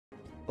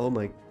Oh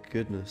my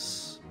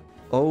goodness.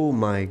 Oh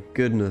my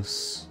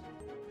goodness.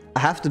 I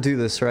have to do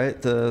this,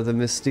 right? The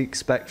Mystique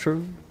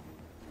Spectrum?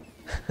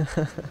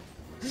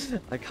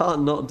 I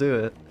can't not do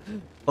it.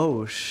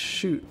 Oh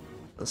shoot.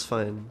 That's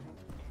fine.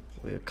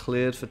 We are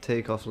cleared for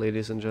takeoff,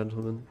 ladies and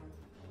gentlemen.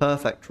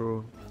 Perfect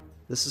draw.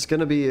 This is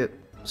gonna be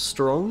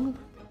strong,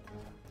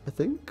 I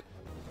think.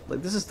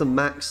 Like, this is the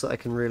max that I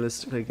can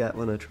realistically get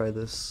when I try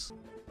this.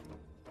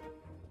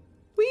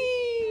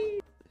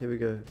 Whee! Here we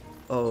go.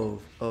 Oh,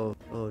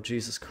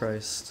 Jesus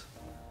Christ.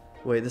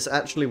 Wait, this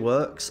actually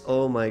works?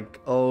 Oh my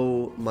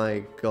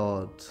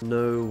god.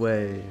 No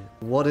way.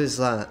 What is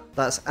that?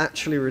 That's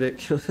actually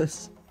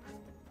ridiculous.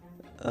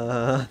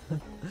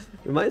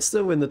 We might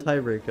still win the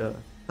tiebreaker.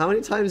 How many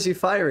times are you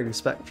firing,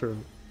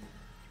 Spectrum?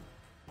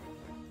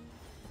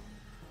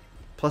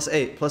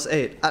 +8,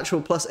 +8.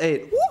 Actual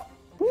 +8. Woo!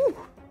 Woo!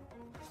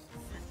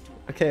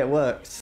 Okay, it worked.